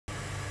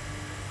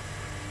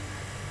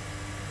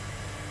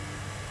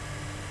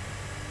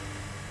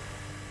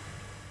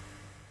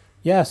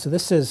Yeah, so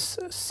this is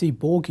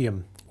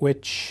Seaborgium,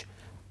 which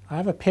I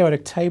have a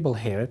periodic table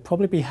here. It'd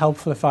probably be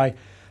helpful if I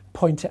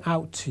point it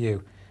out to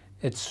you.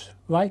 It's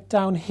right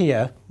down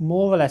here,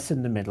 more or less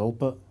in the middle,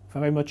 but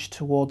very much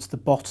towards the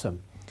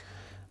bottom.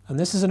 And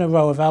this is in a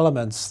row of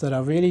elements that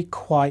are really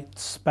quite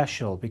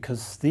special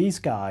because these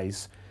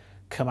guys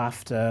come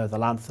after the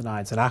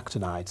lanthanides and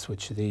actinides,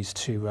 which are these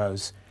two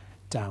rows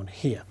down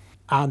here.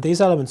 And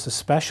these elements are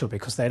special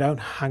because they don't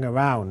hang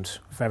around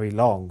very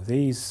long.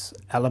 These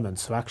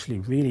elements are actually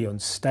really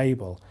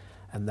unstable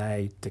and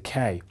they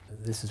decay.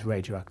 This is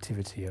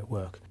radioactivity at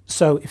work.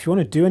 So if you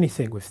want to do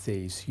anything with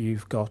these,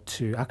 you've got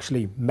to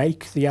actually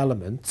make the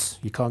elements.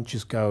 You can't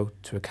just go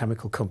to a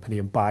chemical company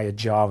and buy a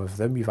jar of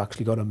them. You've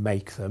actually got to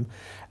make them.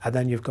 And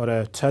then you've got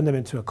to turn them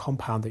into a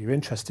compound that you're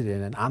interested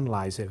in and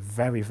analyze it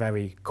very,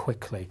 very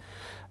quickly.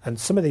 And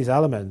some of these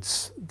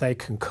elements, they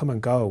can come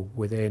and go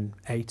within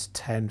 8,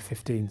 10,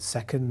 15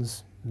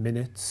 seconds,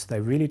 minutes. They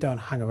really don't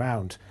hang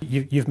around.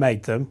 You've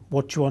made them.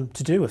 What do you want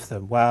to do with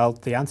them? Well,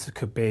 the answer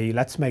could be,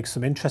 let's make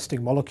some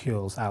interesting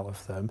molecules out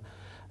of them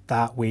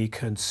that we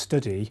can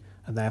study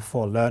and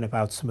therefore learn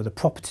about some of the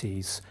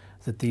properties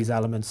that these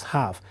elements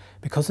have.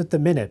 Because at the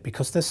minute,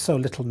 because there's so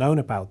little known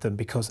about them,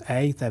 because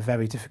A, they're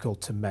very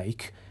difficult to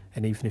make,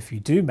 and even if you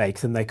do make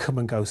them, they come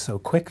and go so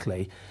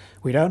quickly,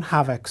 we don't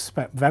have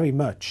very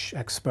much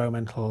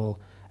experimental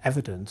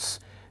evidence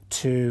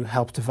to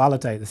help to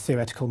validate the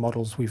theoretical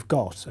models we've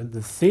got. And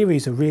the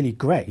theories are really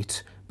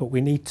great, but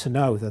we need to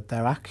know that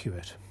they're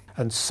accurate.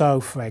 And so,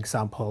 for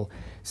example,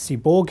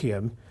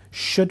 Seaborgium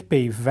should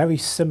be very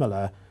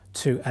similar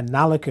to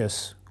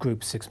analogous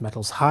group 6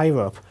 metals higher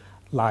up,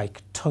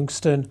 like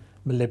tungsten,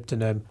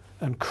 molybdenum,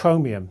 and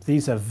chromium.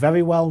 These are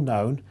very well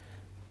known,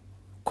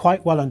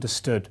 quite well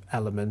understood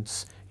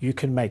elements. You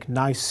can make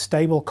nice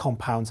stable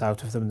compounds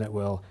out of them that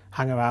will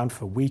hang around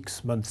for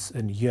weeks, months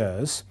and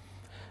years.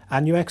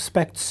 And you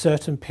expect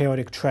certain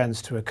periodic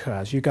trends to occur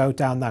as you go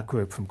down that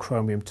group from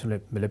chromium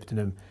to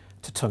molybdenum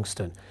to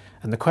tungsten.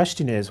 And the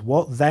question is,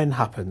 what then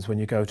happens when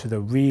you go to the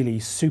really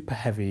super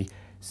heavy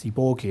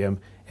Seaborgium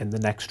in the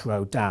next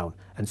row down?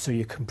 And so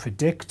you can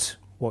predict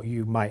what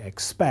you might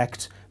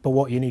expect, but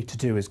what you need to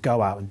do is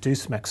go out and do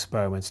some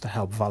experiments to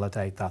help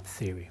validate that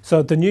theory.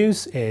 So the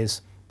news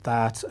is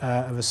that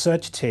a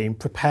research team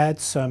prepared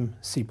some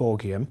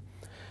Seaborgium,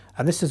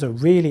 and this is a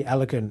really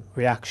elegant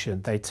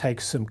reaction. They take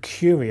some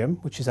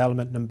curium, which is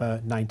element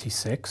number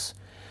 96,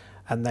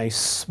 and they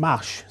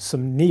smash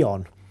some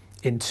neon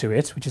into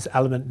it, which is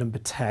element number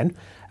 10,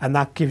 and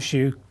that gives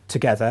you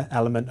together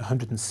element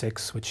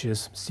 106, which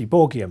is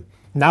Seaborgium.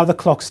 Now the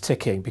clock's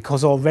ticking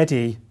because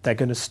already they're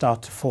going to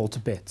start to fall to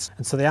bits.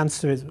 And so the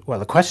answer is, well,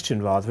 the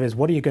question rather is,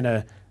 what are you going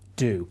to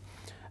do?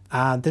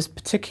 And this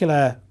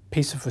particular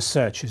piece of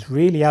research is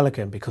really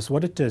elegant because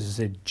what it does is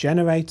it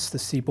generates the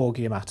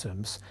Seaborgium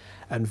atoms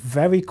and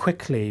very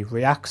quickly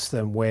reacts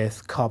them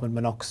with carbon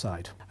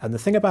monoxide. And the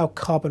thing about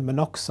carbon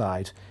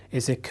monoxide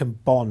is it can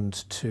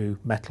bond to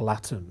metal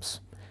atoms.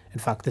 In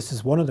fact, this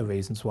is one of the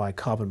reasons why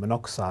carbon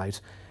monoxide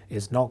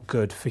is not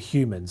good for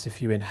humans. If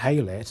you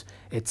inhale it,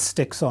 it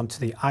sticks onto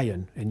the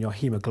iron in your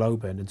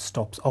hemoglobin and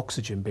stops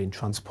oxygen being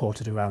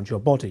transported around your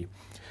body.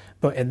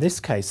 But in this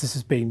case, this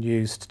has been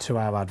used to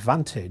our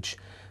advantage,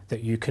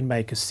 that you can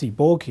make a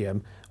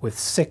Seaborgium with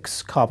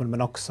 6 carbon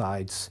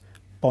monoxides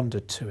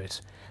bonded to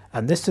it.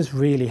 And this is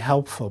really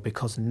helpful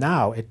because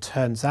now it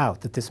turns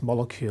out that this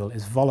molecule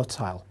is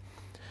volatile.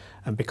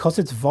 And because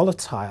it's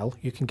volatile,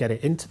 you can get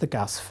it into the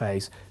gas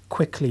phase,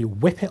 quickly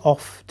whip it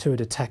off to a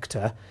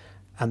detector,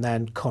 and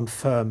then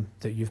confirm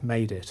that you've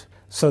made it.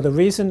 So the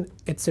reason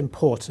it's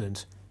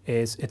important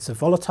is it's a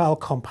volatile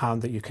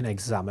compound that you can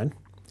examine,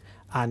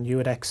 and you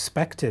would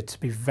expect it to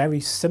be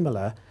very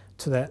similar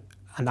to the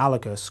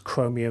analogous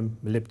chromium,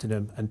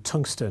 molybdenum and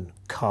tungsten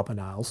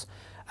carbonyls,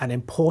 and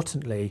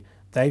importantly,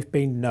 they've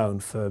been known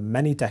for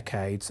many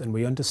decades and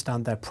we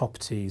understand their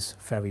properties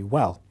very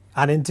well.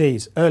 And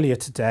indeed, earlier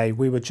today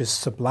we were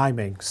just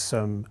subliming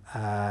some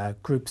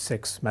group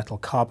 6 metal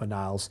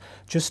carbonyls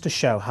just to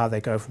show how they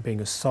go from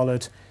being a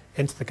solid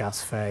into the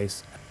gas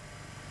phase,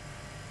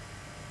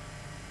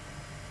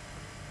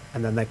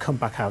 and then they come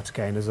back out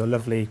again as a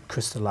lovely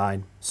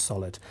crystalline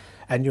solid.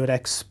 And you would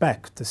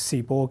expect the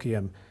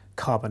Seaborgium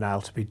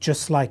carbonyl to be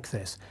just like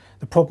this.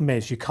 The problem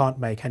is you can't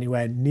make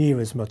anywhere near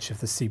as much of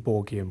the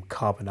Seaborgium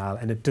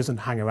carbonyl, and it doesn't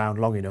hang around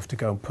long enough to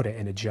go and put it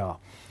in a jar.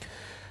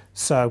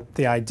 So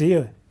the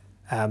idea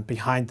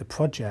behind the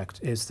project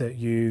is that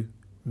you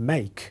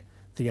make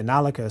the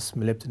analogous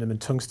molybdenum and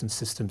tungsten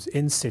systems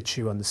in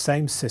situ on the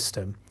same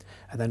system,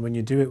 and then when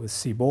you do it with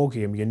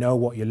Seaborgium, you know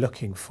what you're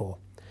looking for.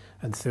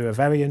 And through a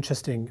very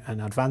interesting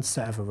and advanced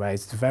set of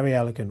arrays, it's very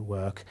elegant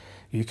work,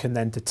 you can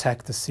then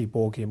detect the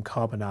Seaborgium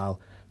carbonyl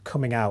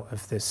coming out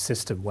of this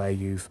system where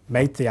you've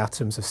made the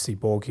atoms of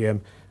Seaborgium,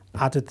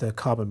 added the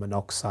carbon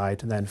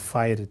monoxide, and then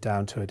fired it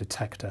down to a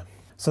detector.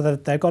 So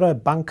that they've got a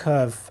bank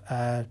of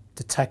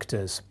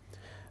detectors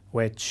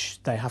which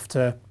they have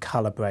to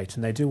calibrate,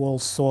 and they do all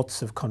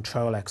sorts of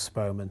control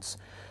experiments.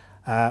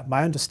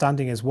 My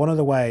understanding is one of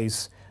the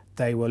ways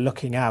they were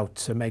looking out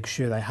to make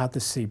sure they had the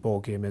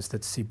Seaborgium is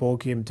that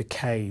Seaborgium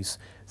decays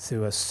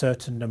through a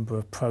certain number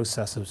of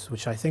processes,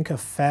 which I think are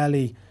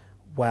fairly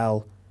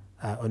well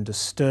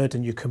understood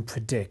and you can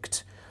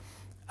predict.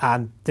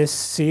 And this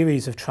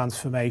series of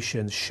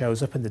transformations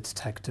shows up in the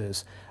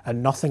detectors,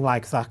 and nothing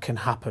like that can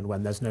happen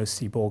when there's no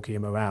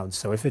Seaborgium around.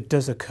 So if it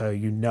does occur,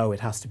 you know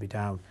it has to be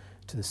down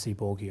to the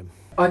Seaborgium.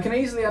 I can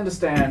easily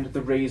understand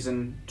the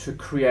reason to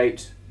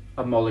create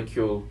a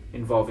molecule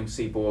involving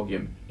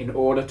Seaborgium in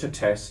order to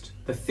test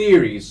the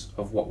theories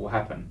of what will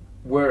happen.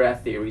 Were our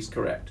theories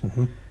correct?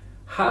 Mm-hmm.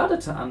 Harder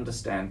to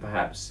understand,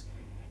 perhaps,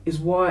 is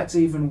why it's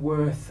even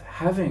worth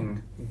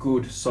having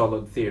good,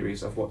 solid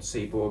theories of what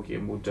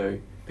Seaborgium will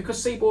do.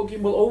 Because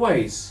Seaborgium will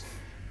always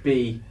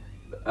be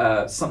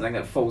something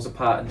that falls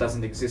apart and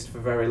doesn't exist for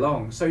very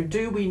long. So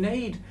do we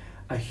need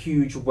a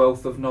huge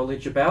wealth of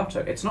knowledge about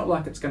it? It's not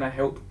like it's going to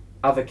help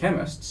other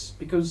chemists,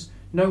 because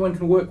no one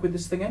can work with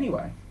this thing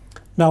anyway.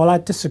 No, well, I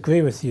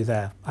disagree with you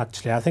there,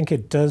 actually. I think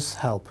it does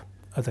help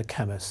other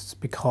chemists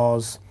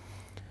because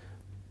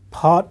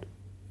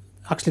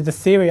actually the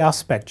theory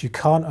aspect, you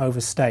can't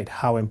overstate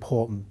how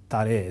important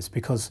that is,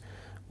 because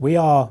we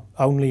are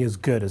only as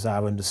good as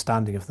our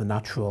understanding of the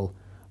natural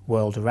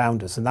world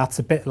around us. And that's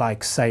a bit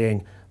like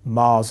saying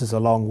Mars is a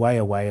long way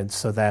away and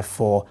so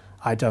therefore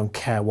I don't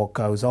care what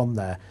goes on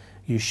there.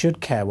 You should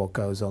care what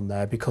goes on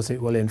there because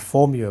it will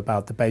inform you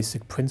about the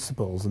basic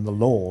principles and the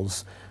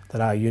laws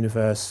that our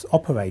universe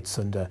operates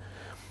under.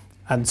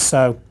 And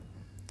so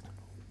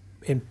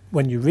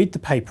when you read the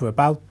paper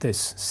about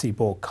this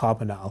Seaborg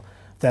carbonyl,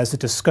 there's a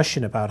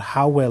discussion about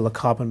how will the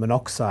carbon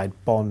monoxide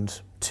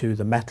bond to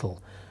the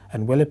metal,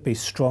 and will it be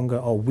stronger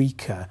or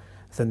weaker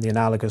than the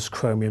analogous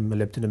chromium,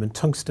 molybdenum and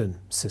tungsten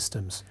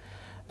systems.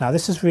 Now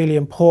this is really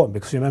important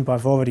because remember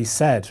I've already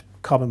said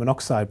carbon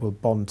monoxide will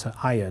bond to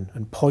iron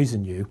and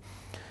poison you.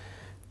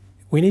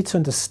 We need to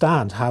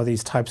understand how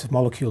these types of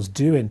molecules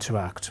do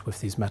interact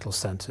with these metal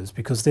centers,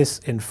 because this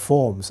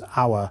informs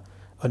our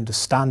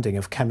understanding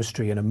of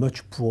chemistry in a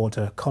much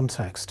broader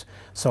context.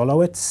 So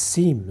although it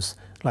seems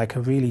like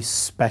a really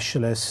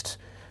specialist,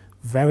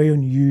 very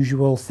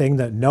unusual thing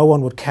that no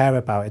one would care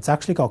about, it's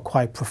actually got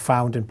quite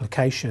profound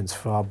implications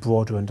for our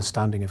broader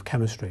understanding of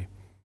chemistry.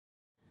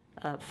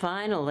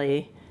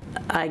 Finally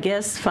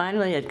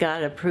it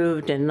got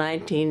approved in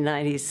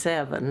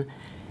 1997,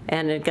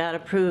 and it got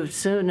approved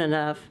soon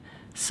enough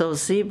so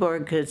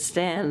Seaborg could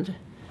stand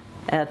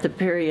at the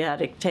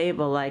periodic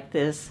table like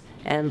this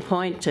and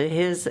point to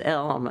his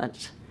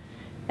element.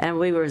 And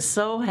we were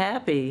so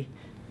happy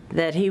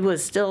that he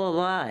was still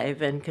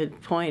alive and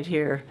could point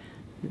here,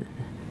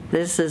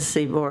 this is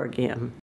Seaborgium.